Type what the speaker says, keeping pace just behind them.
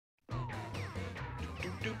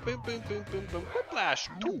Boom, boom, boom, boom, boom.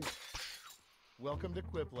 Quiplash2. Welcome to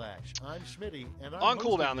Quiplash. I'm Schmitty, and I'm On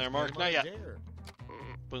hosting cooldown this there, Mark. game Not on yet. Dare.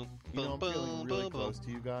 Boom, You know, boom, I'm feeling boom, really boom, close boom.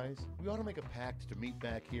 to you guys. We ought to make a pact to meet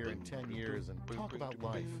back here in 10 years and talk about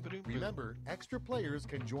life. Remember, extra players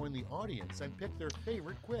can join the audience and pick their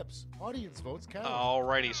favorite quips. Audience votes count.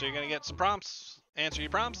 Alrighty, so you're gonna get some prompts, answer your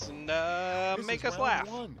prompts, and This make is us round laugh.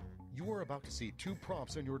 one. You are about to see 2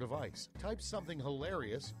 prompts on your device. Type something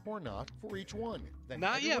hilarious or not for each one. Then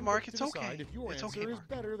Not yet, everyone Mark. gets It's to decide okay. if your It's answer okay, is Mark.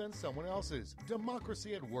 better than someone else's.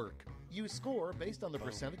 Democracy at work. You score based on the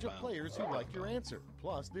percentage of boom, players who like your answer.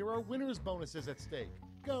 Plus, there are winners bonuses at stake.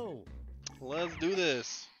 Go. Let's do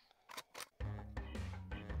this.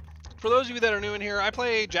 For those of you that are new in here, I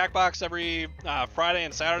play Jackbox every Friday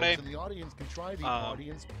and Saturday. Folks in the audience can try the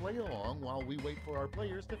audience play along while we wait for our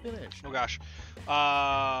players to finish. Oh gosh.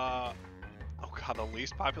 Oh god, the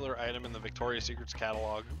least popular item in the Victoria's Secrets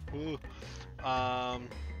catalog. Ooh.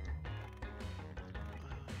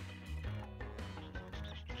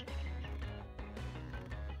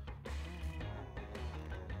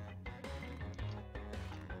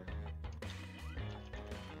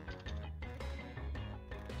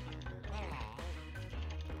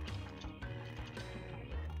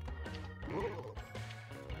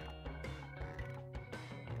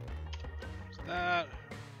 That.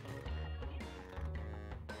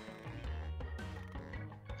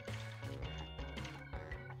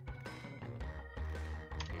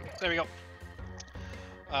 There we go.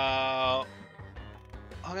 Hung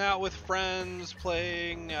out with friends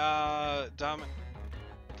playing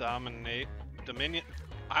Dominion.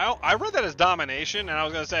 I read that as domination, and I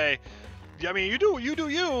was gonna say, I mean, you do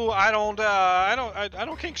you. I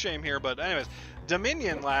don't kink shame here, but anyways,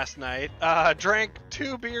 Dominion last night. Drank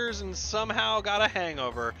 2 beers and somehow got a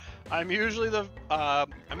hangover. I'm usually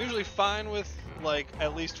fine with like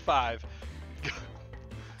at least 5.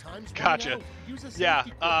 Time's Gotcha. running out. Use a safety Yeah.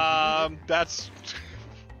 quip if you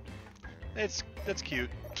need it. That's cute.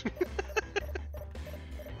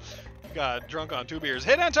 Got drunk on 2 beers.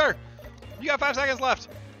 Hit enter. You got 5 seconds left.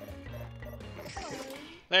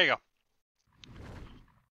 There you go.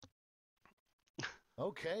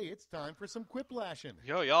 Okay, it's time for some quiplashing.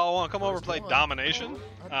 Yo, y'all want to come over and First play one. Domination?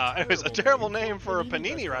 It was a terrible name for a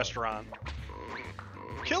panini restaurant.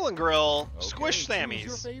 Kill and Grill, Okay, Squish choose your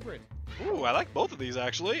Sammys. favorite. Ooh, I like both of these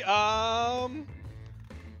actually. A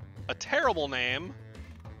terrible name.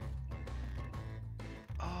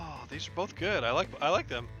 Oh, these are both good. I like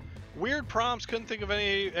them. Weird prompts. Couldn't think of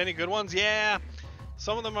any good ones. Yeah,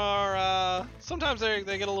 some of them are. Sometimes they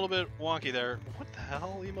get a little bit wonky there. What the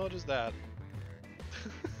hell emote is that?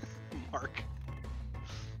 Mark.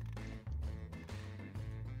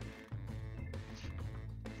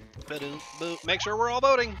 Make sure we're all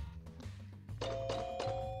voting.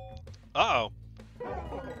 Uh-oh.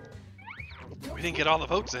 We didn't get all the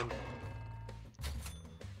votes in.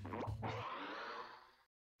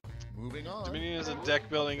 Moving on. Dominion is a deck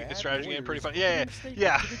building Bad strategy game, pretty fun. Warriors Yeah, give statement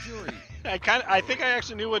yeah. to the jury. I think I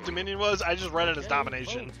actually knew what Dominion was. I just read it as Okay,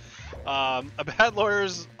 domination. A bad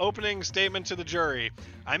lawyer's opening statement to the jury.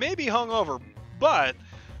 I may be hungover, but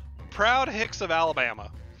proud Hicks of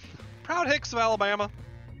Alabama. Proud Hicks of Alabama.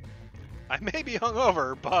 I may be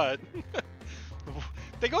hungover, but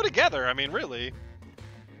they go together. I mean, really. You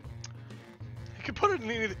could put it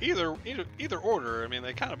in either order. I mean,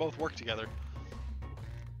 they kind of both work together.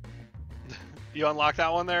 You unlock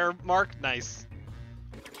that one there, Mark? Nice.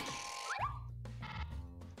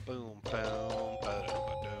 Boom, boom,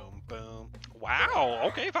 ba-dum, boom. Wow,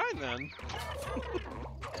 okay, fine then.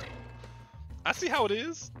 I see how it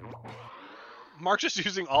is. Mark's just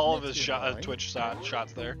using all of his Twitch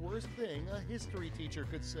shots there. The worst thing a history teacher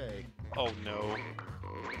could say. Oh no.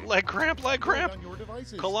 Leg cramp, leg cramp. On your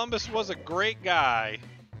devices. Columbus was a great guy.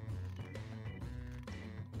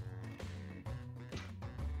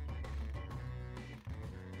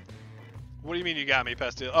 What do you mean you got me,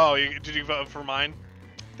 Pestil? Oh, did you vote for mine?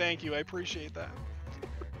 Thank you, I appreciate that.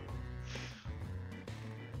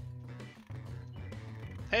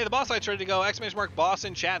 Hey, the boss fight's ready to go! Exclamation mark boss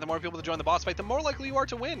in chat. The more people that join the boss fight, the more likely you are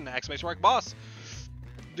to win! Exclamation mark boss.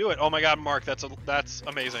 Do it! Oh my god, Mark, that's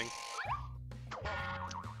amazing.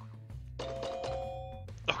 Oh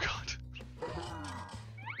god.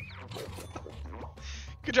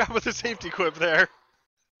 Good job with the safety quip there.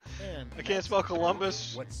 And I can't spell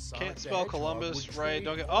Columbus. what Sonic Can't the spell Hedgehog Columbus, would right? trade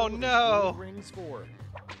Don't get. all Oh of his no! gold rings for.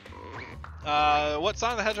 What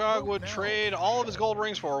Sonic the Hedgehog would now. trade all of his gold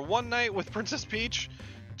rings for? One night with Princess Peach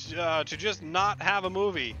to just not have a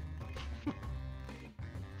movie.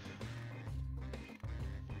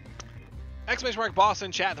 !boss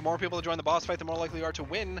in chat. The more people that join the boss fight, the more likely you are to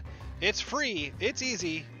win. It's free. It's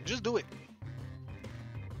easy. Just do it.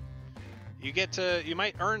 You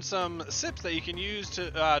might earn some sips that you can use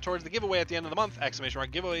to towards the giveaway at the end of the month!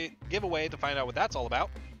 Giveaway to find out what that's all about.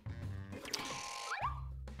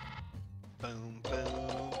 Boom,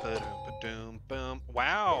 boom, ba-doom, boom.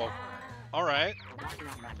 Wow. All right.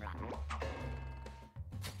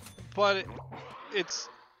 But it's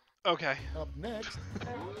okay. Up next,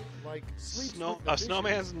 like a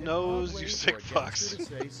snowman's nose, you sick fucks. To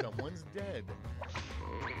say someone's dead.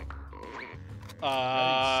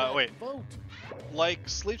 Wait. Vote. Like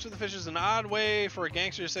sleeps with the fish is an odd way for a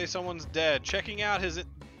gangster to say someone's dead. Checking out his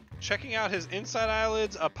inside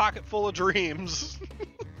eyelids, a pocket full of dreams.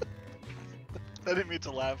 I didn't mean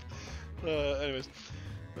to laugh. Anyways,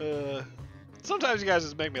 sometimes you guys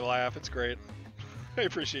just make me laugh. It's great. I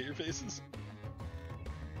appreciate your faces.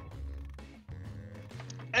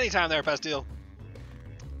 Anytime there, Pastille.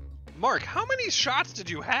 Mark, how many shots did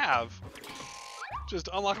you have? Just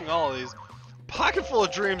unlocking all of these. Pocket full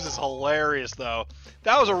of dreams is hilarious, though.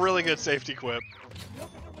 That was a really good safety quip.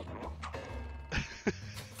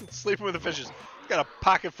 Sleeping with the fishes. He's got a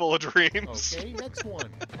pocket full of dreams. Okay, next one.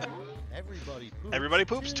 Everybody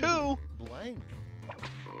poops too. Blank.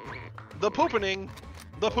 The poopening.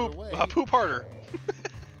 The poop. Poop harder.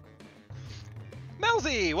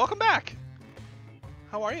 Melzy, welcome back.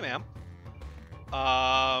 How are you, ma'am?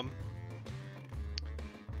 Man,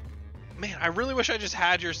 I really wish I just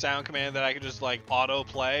had your sound command that I could just like auto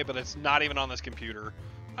play, but it's not even on this computer.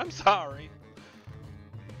 I'm sorry.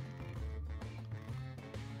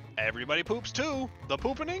 Everybody poops too. The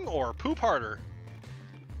poopening or poop harder?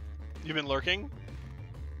 You've been lurking?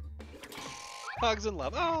 Hugs and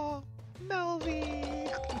love. Oh, Melvy.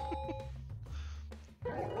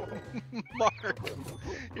 Mark,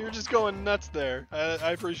 you're just going nuts there.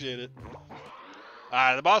 I appreciate it.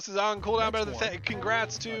 The boss is on cooldown better than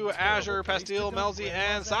congrats to Azure, Pastille, Melzy,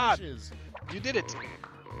 and Sod. You did it.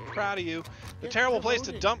 Proud of you. The terrible place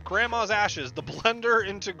to dump Grandma's ashes. The blender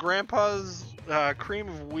into Grandpa's cream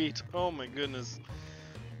of wheat. Oh my goodness.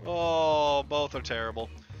 Oh, both are terrible.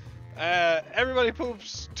 Everybody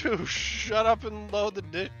poops too. Shut up and load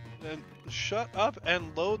the shut up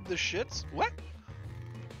and load the shits. What?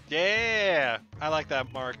 Yeah, I like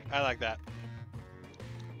that, Mark. I like that.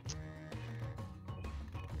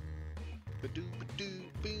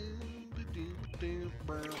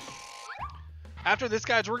 After this,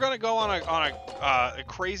 guys, we're gonna go on a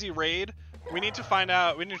crazy raid. We need to figure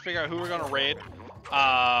out who we're gonna raid,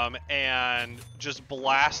 and just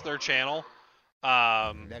blast their channel.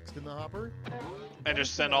 Next in the hopper, and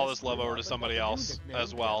just send all this love over to somebody else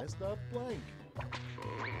as well.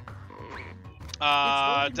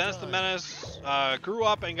 Dennis the Menace grew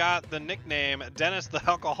up and got the nickname Dennis the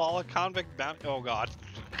Alcoholic Convict Bounty. Oh God,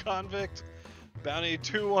 Convict Bounty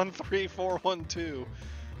 213412.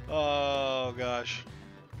 Oh gosh.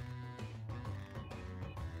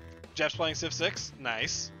 Jeff's playing Civ 6.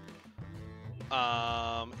 Nice.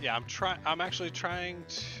 Yeah, I'm actually trying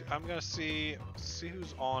to. I'm gonna see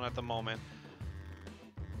who's on at the moment.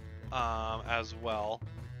 As well.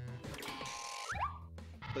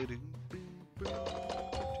 Good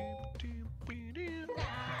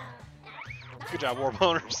job,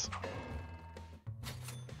 Warboners.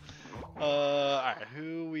 Alright,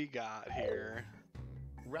 who we got here?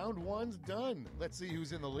 Round one's done. Let's see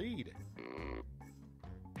who's in the lead.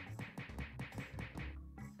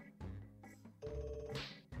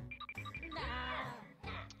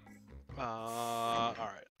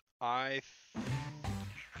 Alright.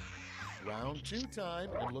 Round two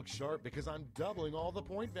time, and look sharp because I'm doubling all the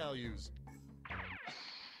point values.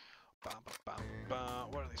 What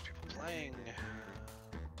are these people playing?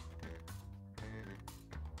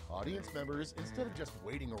 Audience members, instead of just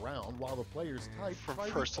waiting around while the players type, From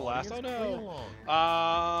first to last. Oh play no.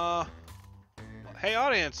 along. Hey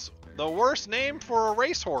audience, the worst name for a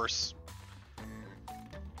racehorse.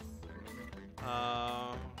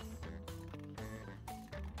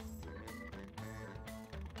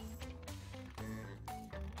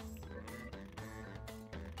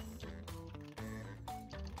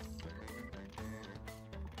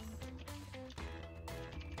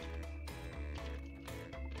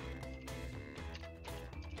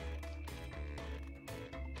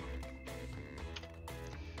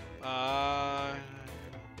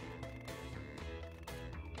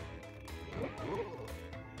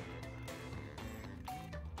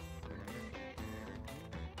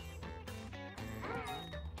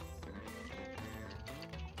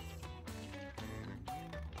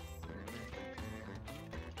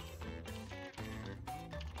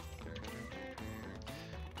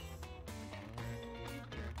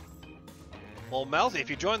 Well, Melzy, if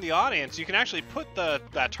you join the audience, you can actually put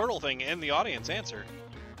that turtle thing in the audience answer.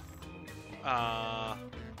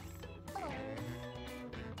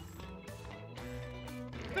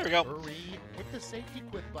 There we go. Hurry, hit the safety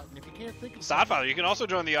quit button if you can't think of Sodfather, you can also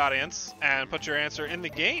join the audience and put your answer in the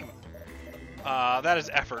game. That is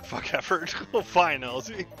effort. Fuck effort. Oh, fine,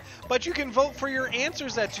 Elsie. But you can vote for your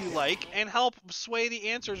answers that you like and help sway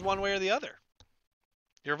the answers one way or the other.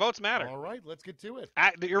 Your votes matter. All right, let's get to it.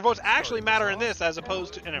 Your votes actually matter in this, as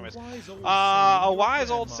opposed to, anyways. A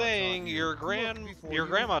wise old saying your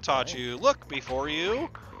grandma taught you: look before you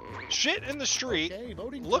shit in the street. Okay,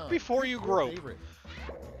 Look before you grope.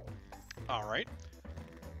 All right.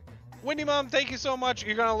 Windy Mom, thank you so much.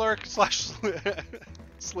 You're gonna lurk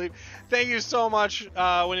 / sleep. Thank you so much,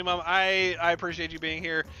 Windy Mom. I appreciate you being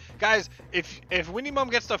here, guys. If Windy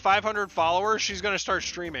Mom gets to 500 followers, she's gonna start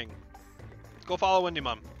streaming. Go follow Windy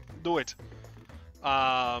Mom. Do it.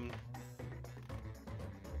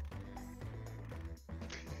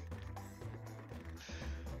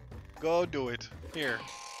 Go do it. Here.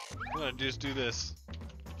 I'm gonna just do this.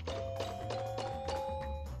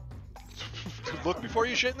 Look before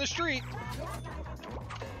you shit in the street.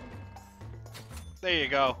 There you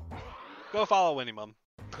go. Go follow Winnie Mum.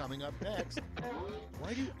 Coming up next.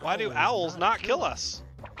 Why do owls not kill us?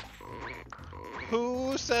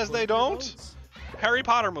 Who says they don't? Harry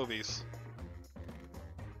Potter movies.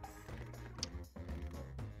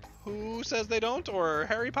 Who says they don't, or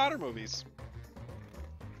Harry Potter movies?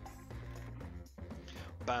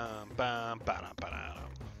 Bum bum ba dum ba dum.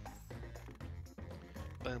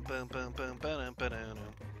 Bum bum bum bum ba dum ba dum.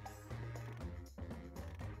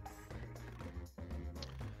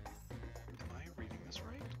 Am I reading this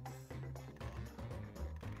right?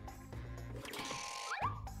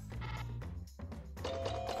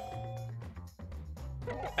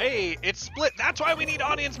 Hey, it's split. That's why we need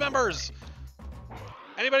audience members.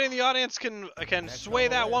 Anybody in the audience can sway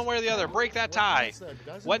that one way or the other, break that tie.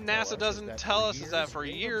 What NASA doesn't tell us is that for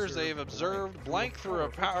years they've observed blank through a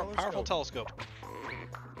powerful telescope.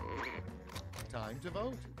 Time to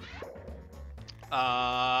vote.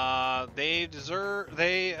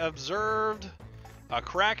 They observed a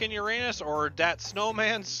crack in Uranus or that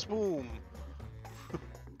snowman swoon.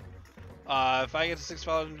 If I get to 6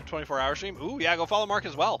 followers in a 24-hour stream, ooh yeah, go follow Mark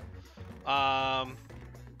as well.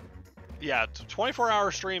 Yeah,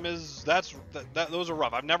 24-hour stream is those are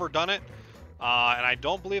rough. I've never done it, and I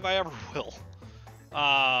don't believe I ever will.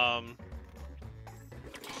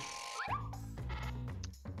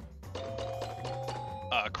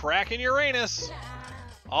 Crack in Uranus.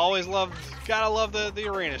 Always gotta love the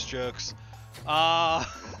Uranus jokes. I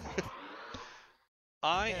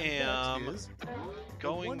am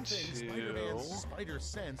going to. Spider-Man's spider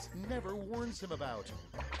sense never warns him about.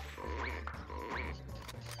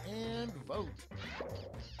 And vote.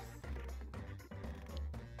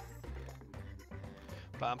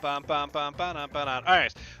 Bum, bum, bum, bum, bum, bum, bum. All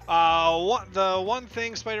right. The one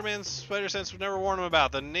thing Spider-Man's spider sense would never warn him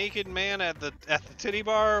about: the naked man at the titty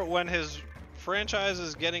bar when his franchise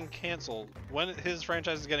is getting canceled. When his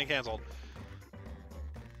franchise is getting canceled.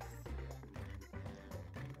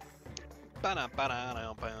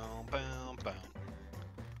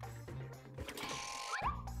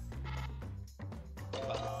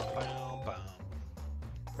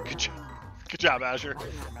 Good job, Asher.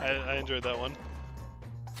 I enjoyed that one.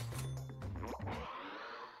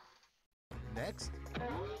 Next,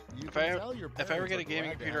 if I ever get a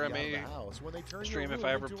gaming computer, I may stream if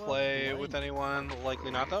I ever play with anyone. Likely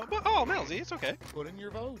not though. But oh, Melzy, it's okay. Put in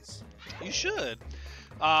your votes. You should.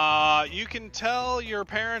 You can tell your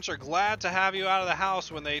parents are glad to have you out of the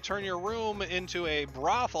house when they turn your room into a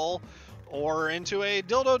brothel or into a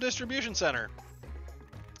dildo distribution center.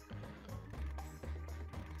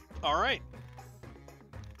 All right.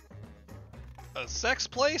 A sex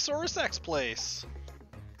place or a sex place?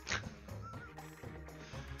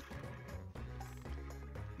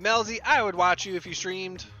 Melzy, I would watch you if you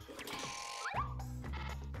streamed.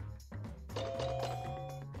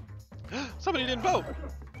 Somebody didn't vote.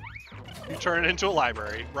 You turn it into a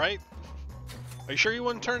library, right? Are you sure you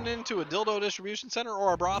wouldn't turn it into a dildo distribution center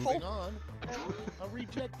or a brothel? Moving on. A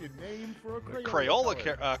rejected name for a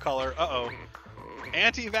Crayola color. Uh-oh.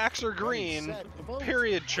 Anti-vaxxer green.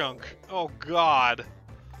 Period chunk. Oh, God.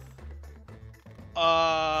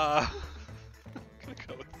 I'm gonna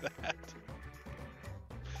go with that.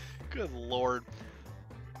 Good Lord.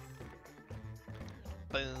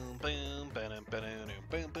 Boom, boom, ba-dum, ba-dum,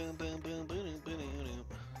 boom, boom, boom, boom, boom, boom.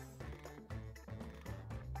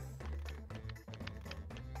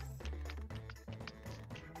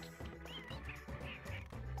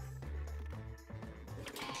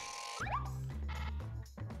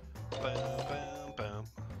 Bum, bum, bum.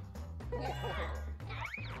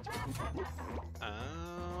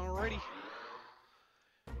 Alrighty.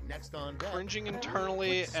 Next on deck. Cringing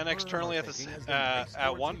internally What and externally at the sperm are thinking as they race at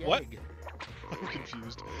towards one. the What? egg? I'm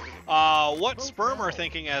confused. What Vote sperm are now.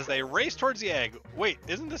 thinking as they race towards the egg? Wait,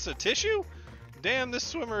 isn't this a tissue? Damn, this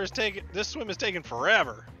swim is taking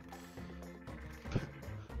forever.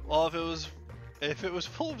 Well, if it was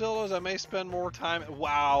full of dildos, I may spend more time.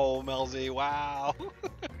 Wow, Melzy, wow.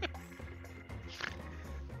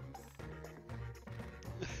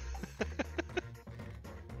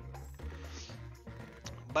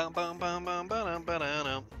 Bum bum bum bum bum bum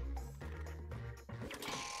bum.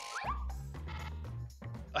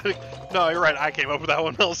 No, you're right. I came up with that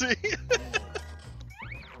one, Melzy.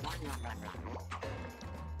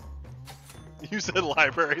 You said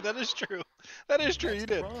library. That is true. That is true. You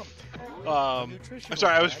did. I'm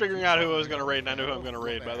sorry. I was figuring out who I was going to raid, and I knew who I'm going to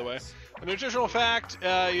raid. By the way, a nutritional fact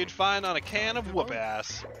you'd find on a can of whoop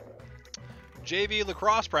ass. JV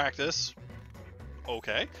lacrosse practice.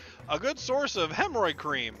 Okay. A good source of hemorrhoid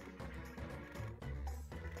cream.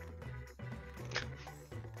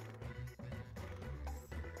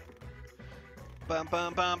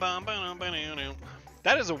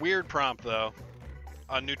 That is a weird prompt, though.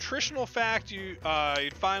 A nutritional fact you'd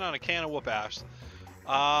find on a can of whoop ass.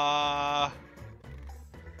 10%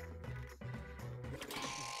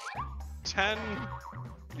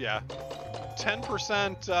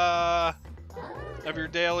 of your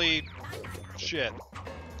daily shit.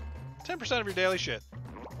 10% of your daily shit.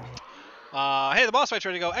 Hey, the boss fight's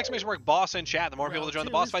ready to go. Exclamation mark boss in chat. The more people that join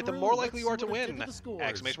the boss fight, the more likely you are to win.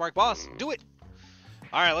 Exclamation mark boss. Do it.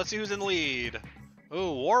 All right, let's see who's in the lead.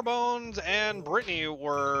 Ooh, Warbones and Brittany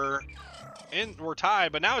were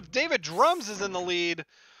tied, but now it's David Drums is in the lead.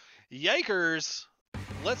 Yikers.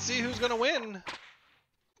 Let's see who's going to win.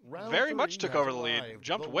 Very much took over the lead.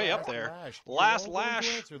 Jumped way up there. Last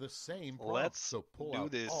lash. Let's do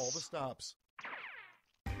this. All the stops.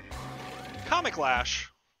 Comic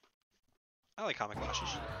Lash. I like comic lashes.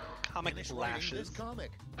 Comic lashes.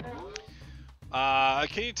 Comic.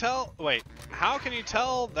 Can you tell? Wait, how can you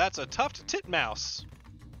tell that's a tuft titmouse?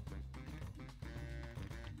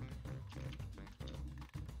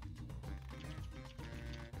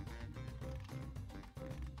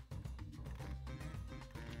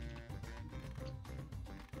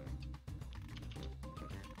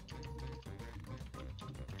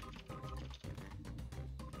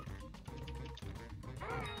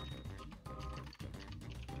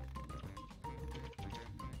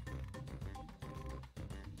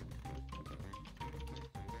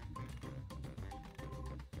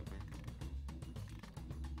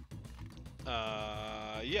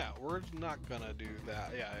 Yeah, we're not gonna do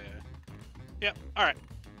that. Yeah. Yep, alright.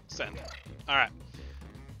 Send. Alright.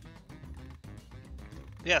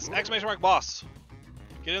 Yes, exclamation mark boss.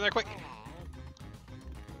 Get in there quick.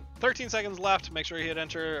 13 seconds left. Make sure you hit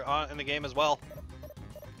enter in the game as well.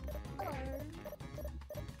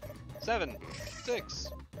 7, 6,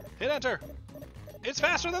 hit enter. It's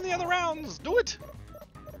faster than the other rounds. Do it.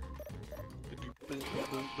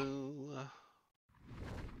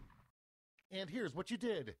 And here's what you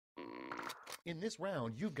did. In this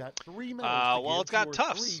round, you've got 3 medals. Well, it's got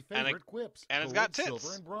tufts and quips. And it's got tits.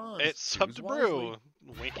 Silver, and bronze. It's sub to brew.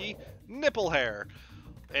 Winky nipple hair.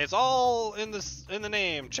 It's all in the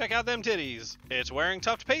name. Check out them titties. It's wearing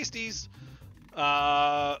tuft pasties.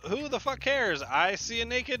 Who the fuck cares? I see a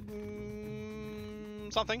naked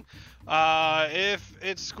something. If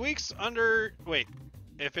it squeaks under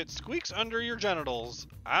your genitals,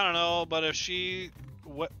 I don't know. But if she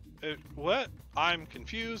what? I'm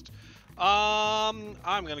confused. I'm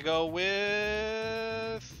gonna go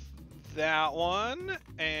with that one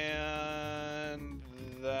and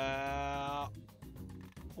that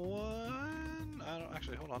one. I don't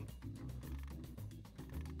actually. Hold on.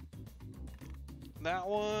 That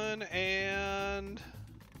one and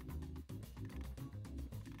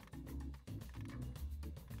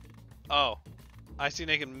oh, I see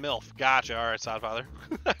naked MILF. Gotcha. All right, Sodfather.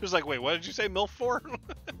 I was like, wait, what did you say MILF for?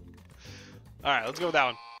 All right, let's go with that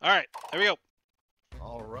one. All right, there we go.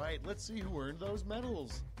 All right, let's see who earned those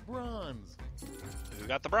medals. Bronze. Who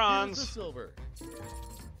got the bronze? Here's the silver.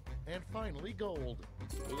 And finally, gold.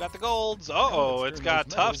 Who got the golds? Uh-oh, it's got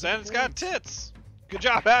tufts and it's got tits. Good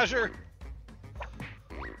job, Azure.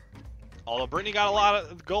 Although Brittany got a lot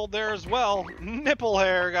of gold there as well. Nipple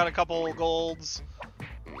hair got a couple golds.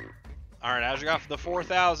 All right, Azure got the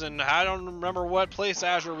 4,000. I don't remember what place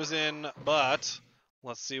Azure was in, but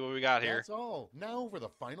let's see what we got here. That's all. Now for the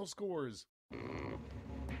final scores.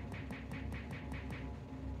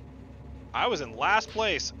 I was in last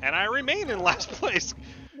place, and I remain in last place.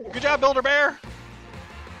 Good Good job, Builder Bear.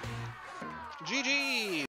 GG.